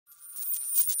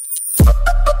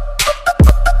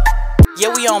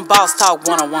Yeah, we on Boss Talk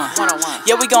 101.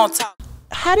 Yeah, we gonna talk.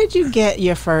 How did you get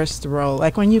your first role?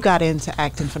 Like when you got into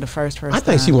acting for the first time? I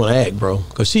think she want to act, bro,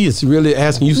 because she is really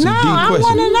asking you some deep questions. I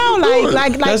want to know,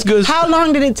 like, that's good. How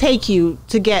long did it take you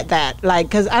to get that? Like,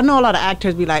 because I know a lot of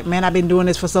actors be like, man, I've been doing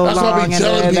this for so long. What I be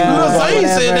telling people. Lil Zane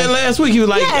said that last week. He was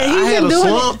like, I had a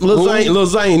slump. Lil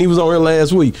Zane, he was on here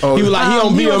last week. Oh, he was like,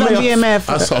 he on BMF.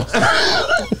 I saw.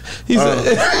 He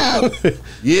said,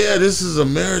 yeah, this is a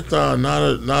marathon,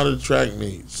 not a track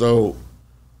meet. So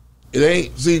it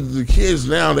ain't. See, the kids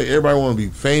now, everybody want to be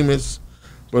famous,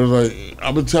 but it's like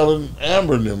I've been telling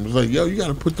Amber and them, it's like, yo, you got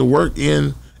to put the work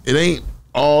in. It ain't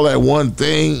all that one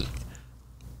thing.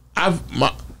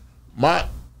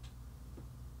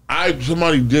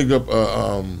 Somebody dig up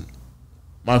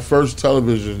my first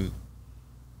television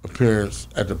appearance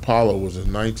at the Apollo was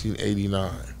in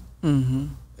 1989,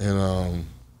 and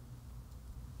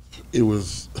it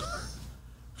was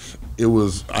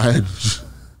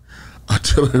I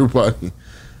tell everybody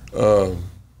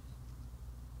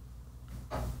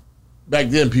back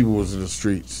then people was in the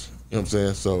streets, you know what I'm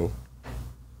saying? So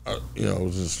it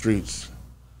was in the streets,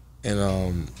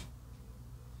 and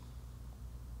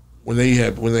when they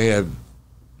had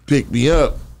picked me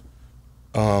up,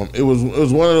 it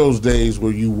was one of those days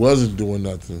where you wasn't doing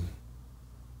nothing,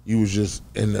 you was just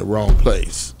in the wrong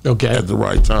place at the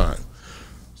right time.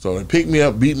 So they picked me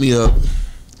up, beat me up,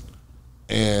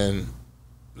 and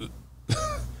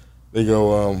they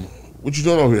go, what you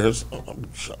doing over here?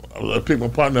 I picked my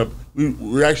partner up.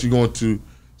 We're actually going to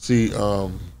see,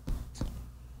 God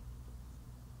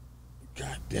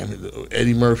damn it,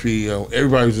 Eddie Murphy.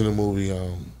 Everybody was in the movie.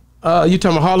 you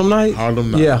talking about Harlem Nights? Harlem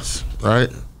Nights. Yeah.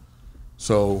 Right?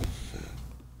 So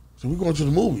we're going to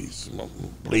the movies.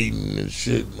 Bleeding and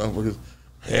shit. Motherfuckers,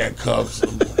 handcuffs.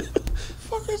 I'm like, what the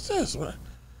fuck is this? Right?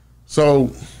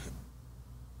 So,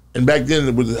 and back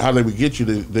then, how they would get you,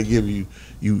 they give you,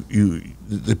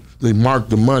 they mark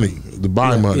the money, the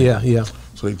buy money. Yeah.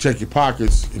 So they check your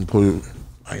pockets and put,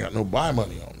 I got no buy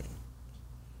money on me,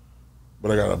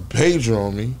 but I got a pager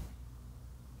on me,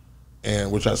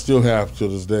 and which I still have to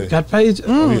this day. Got page?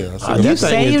 Oh yeah. You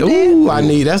saved it? Ooh, I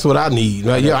need. That's what I need.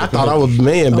 Right? Yeah, I thought I was a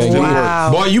man back then.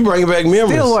 Wow. Boy, you bringing back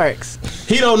memories. Still works.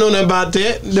 He don't know nothing about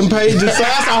that. Them pages. So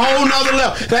that's a whole nother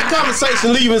level. That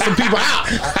conversation leaving some people out.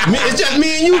 It's just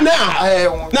me and you now. I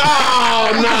had one.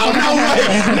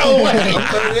 No way.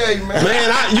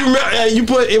 Man, you remember, you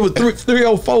put it was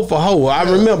 304 for hoe. I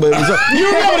remember it was. You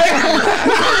remember that?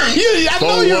 I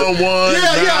know you. 411.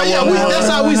 Yeah. That's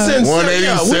how we send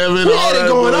 187. We had it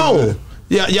going on.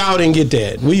 Yeah, y'all didn't get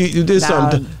that. You did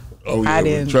something. Oh yeah, I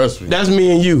didn't. Trust me. That's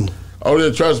me and you. Oh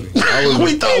yeah, trust me.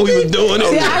 We thought we was doing it.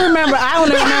 See, I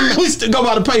only remember. We still go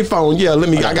by the payphone. Yeah,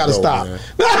 I gotta stop.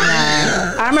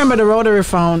 I remember the rotary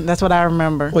phone. That's what I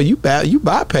remember. Well, you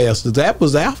bypassed it. That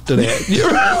was after that.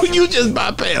 You just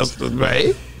bypassed it,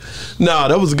 man. No,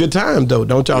 that was a good time though.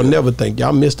 Don't y'all never think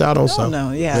y'all missed out on something?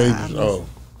 No, yeah.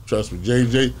 Trust me, J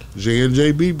and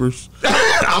J Biebers.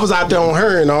 I was out there on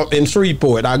her in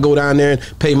Shreveport. I go down there and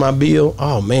pay my bill.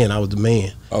 Oh man, I was the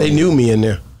man. They knew me in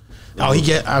there.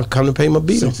 I come to pay my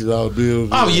bill. $60 bills.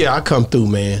 Oh yeah, I come through,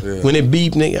 man. Yeah. When it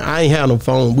beeped, nigga, I ain't had no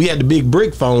phone. We had the big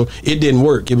brick phone. It didn't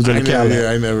work. It was in the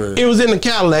Cadillac. It was in the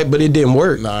Cadillac, but it didn't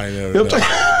work. Nah, I ain't never. I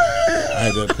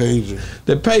had that pager.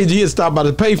 The pager, you had stopped by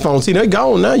the payphone. See, they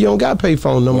gone now. You don't got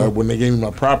payphone no more. When they gave me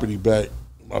my property back,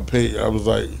 I was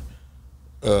like,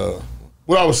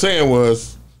 what I was saying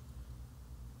was,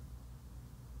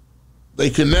 they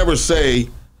could never say.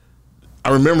 I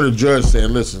remember the judge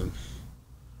saying, "Listen,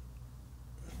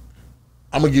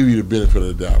 I'm gonna give you the benefit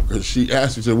of the doubt," because she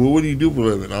asked me, said, "Well, what do you do for a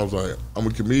living?" And I was like, "I'm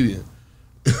a comedian."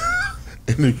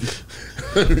 And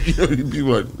people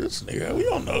were like, "This nigga, we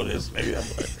don't know this nigga." I'm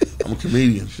like, "I'm a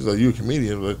comedian." She's like, "You a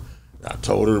comedian?" But I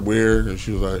told her where, and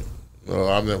she was like, "No,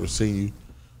 I've never seen you."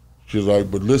 She was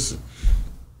like, "But listen,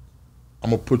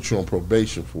 I'm gonna put you on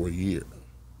probation for a year,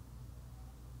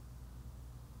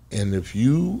 and if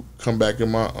you come back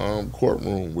in my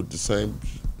courtroom with the same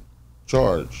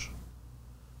charge,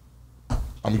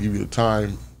 I'm gonna give you the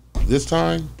time, this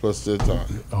time plus this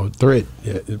time." Oh, threat.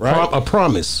 Yeah. Right? A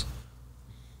promise.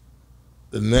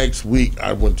 The next week,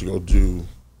 I went to go do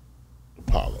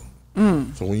Apollo.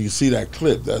 So when you see that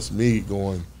clip, that's me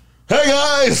going, "Hey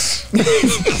guys,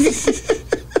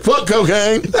 fuck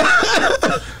cocaine."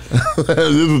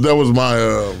 That was my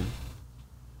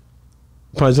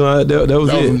punchline. That was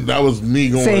it. That was me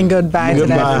going, saying goodbye to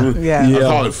that. Yeah. I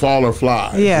call it fall or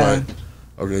fly. Yeah. It's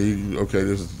like,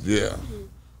 this is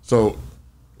So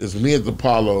it's me at the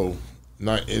Apollo.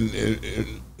 It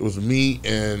was me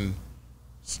and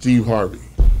Steve Harvey.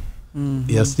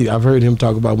 Yeah, Steve. I've heard him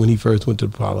talk about when he first went to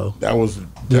Apollo. That was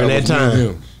During that was time. me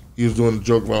and him. He was doing a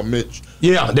joke about Mitch.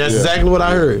 Yeah, that's exactly what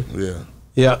I heard. Yeah.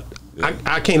 Yeah.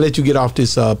 I can't let you get off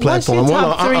this platform. What's your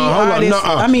top three hold on. artists?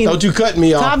 I mean, don't you cut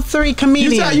me off. Top 3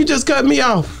 comedians. You just cut me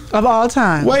off. Of all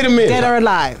time. Wait a minute. Dead or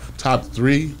alive. Top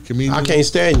 3 comedians. I can't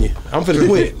stand you. I'm finna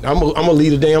quit. I'm gonna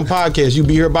lead a damn podcast. You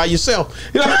be here by yourself.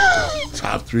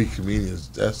 Top 3 comedians.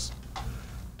 That's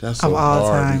Of so all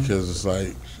hard time. because it's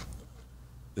like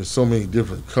there's so many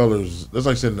different colors. That's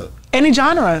like saying Any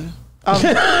genre. no.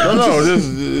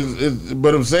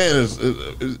 But I'm saying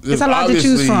It's a lot to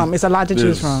choose from. It's a lot to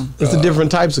choose from. It's the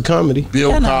different types of comedy.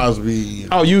 Bill Cosby.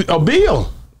 Oh,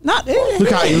 Bill. Not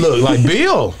Look how he look like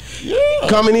Bill.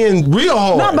 Coming in real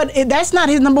hard. No, but that's not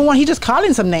his number one. He just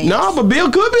calling some names. No, but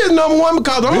Bill could be his number one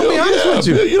because I'm gonna be honest with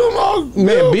you. Bill, you don't know.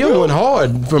 Man, Bill went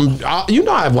hard from.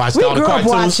 I've watched We all the grew up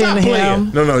cartoons. Stop watching playing.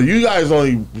 him. No, you guys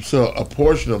only saw a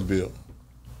portion of Bill.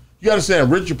 You got to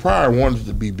understand, Richard Pryor wanted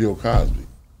to be Bill Cosby.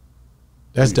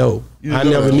 That's dope. You I know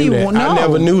never that. knew that. I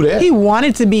never knew that. He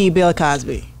wanted to be Bill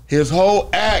Cosby. His whole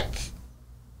act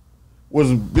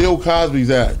was Bill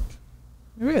Cosby's act.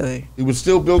 Really? He was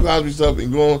still Bill Cosby stuff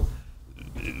and going.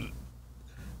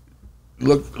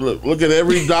 Look at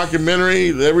every documentary,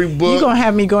 every book. You're going to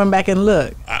have me going back and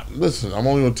look. Listen, I'm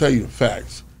only going to tell you the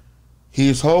facts.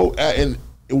 His whole and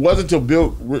it wasn't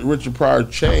until Richard Pryor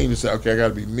changed and said, "Okay, I got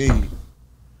to be me."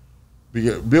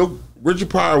 Because Richard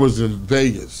Pryor was in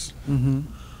Vegas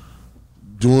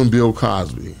doing Bill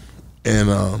Cosby,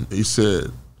 and he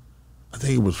said, I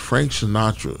think it was Frank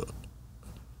Sinatra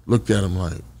looked at him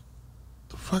like,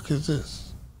 "The fuck is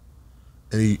this?"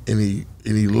 And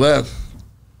he left.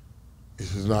 He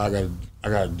says, "No, I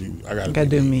gotta do me.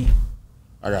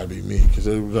 I gotta be me." Because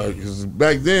it was like, because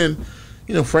back then,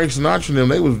 Frank Sinatra and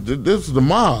them, this is the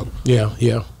mob. Yeah.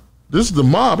 This is the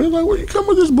mob. He was like, "Where you come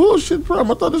with this bullshit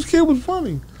from? I thought this kid was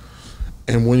funny."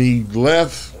 And when he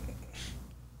left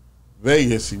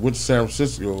Vegas, he went to San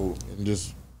Francisco and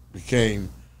just became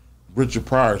Richard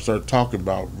Pryor. Started talking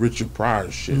about Richard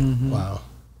Pryor shit. Wow.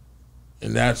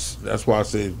 And that's why I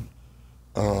said,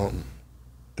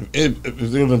 if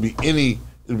there's gonna be any,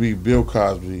 it'll be Bill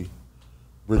Cosby,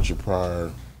 Richard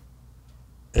Pryor,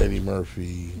 Eddie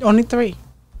Murphy. Only 3.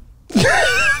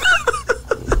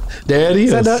 There it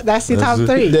is. So that's your top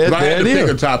 3. If I had to pick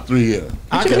a top 3, yeah.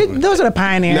 Those are the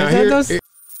pioneers.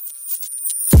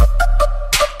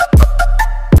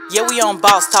 Yeah, we on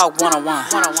Boss Talk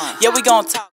 101. Yeah, we gonna talk.